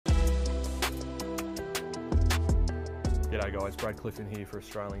G'day guys, Brad Clifton here for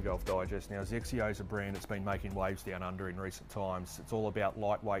Australian Golf Digest. Now XXIO is a brand that's been making waves down under in recent times. It's all about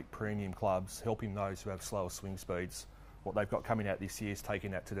lightweight premium clubs, helping those who have slower swing speeds. What they've got coming out this year is taking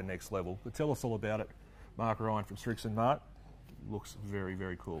that to the next level. But tell us all about it. Mark Ryan from Strixon. Mark, looks very,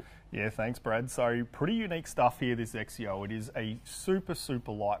 very cool. Yeah, thanks Brad. So pretty unique stuff here, this XXIO. It is a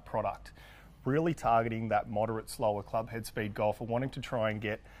super light product, really targeting that moderate, slower club head speed golfer wanting to try and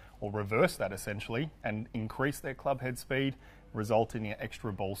get, or reverse that essentially, and increase their club head speed, resulting in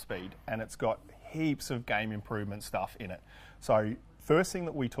extra ball speed. And it's got heaps of game improvement stuff in it. So first thing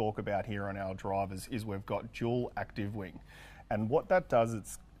that we talk about here on our drivers is we've got dual active wing. And what that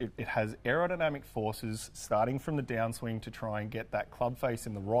does, it has aerodynamic forces starting from the downswing to try and get that club face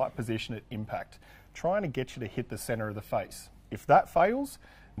in the right position at impact, trying to get you to hit the center of the face. If that fails,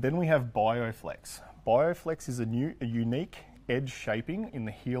 then we have BioFlex. BioFlex is a unique edge shaping in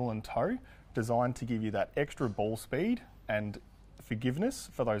the heel and toe, designed to give you that extra ball speed and forgiveness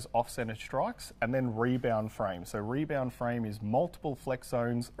for those off-center strikes, and then rebound frame. So rebound frame is multiple flex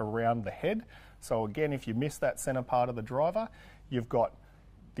zones around the head. So again, if you miss that center part of the driver, you've got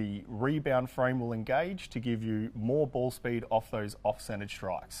the rebound frame will engage to give you more ball speed off those off-centered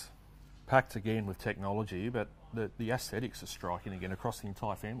strikes. Packed again with technology, but the aesthetics are striking again across the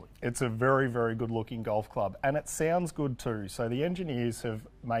entire family. It's a very good looking golf club, and it sounds good too. So the engineers have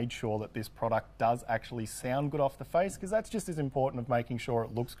made sure that this product does actually sound good off the face, because that's just as important of making sure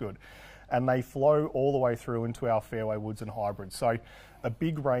it looks good. And they flow all the way through into our fairway woods and hybrids. So a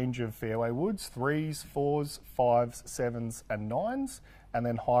big range of fairway woods, 3s, 4s, 5s, 7s and 9s, and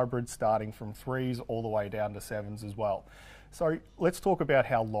then hybrids starting from 3s all the way down to 7s as well. So let's talk about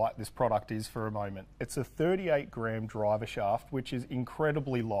how light this product is for a moment. It's a 38 gram driver shaft, which is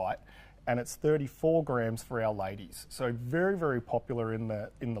incredibly light, and it's 34 grams for our ladies. So very popular in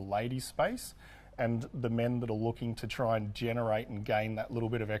the ladies space, and the men that are looking to try and generate and gain that little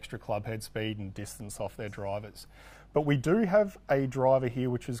bit of extra club head speed and distance off their drivers. But we do have a driver here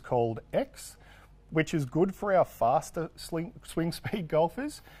which is called X, which is good for our faster swing speed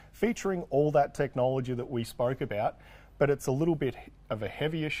golfers, featuring all that technology that we spoke about. But it's a little bit of a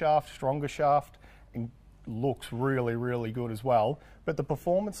heavier shaft, stronger shaft, and looks really good as well. But the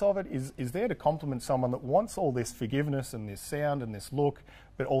performance of it is there to complement someone that wants all this forgiveness and this sound and this look,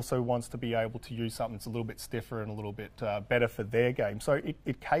 but also wants to be able to use something that's a little bit stiffer and a little bit better for their game. So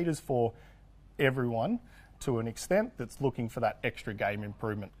it caters for everyone to an extent that's looking for that extra game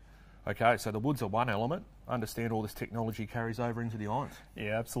improvement. Okay, so the woods are one element. I understand all this technology carries over into the irons.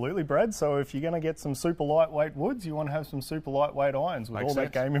 Yeah, absolutely, Brad. So if you're going to get some super lightweight woods, you want to have some super lightweight irons with all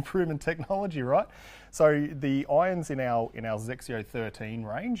that game improvement technology, right? So the irons in our XXIO 13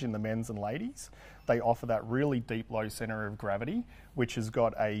 range in the men's and ladies, they offer that really deep low center of gravity, which has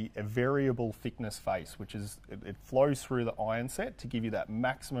got a variable thickness face, which is it flows through the iron set to give you that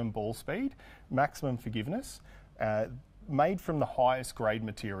maximum ball speed, maximum forgiveness. Made from the highest grade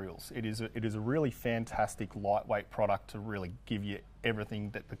materials. It is a really fantastic lightweight product to really give you everything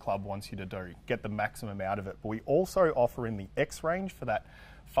that the club wants you to do, get the maximum out of it. But we also offer in the X range for that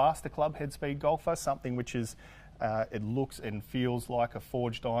faster club head speed golfer, something which is, it looks and feels like a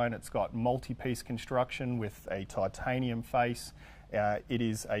forged iron. It's got multi-piece construction with a titanium face. It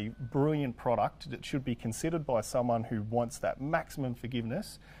is a brilliant product that should be considered by someone who wants that maximum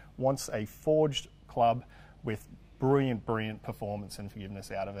forgiveness, wants a forged club with brilliant performance and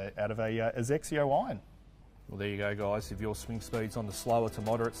forgiveness out of a XXIO iron. Well, there you go, guys. If your swing speed's on the slower to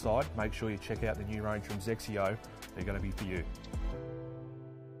moderate side, make sure you check out the new range from XXIO. They're going to be for you.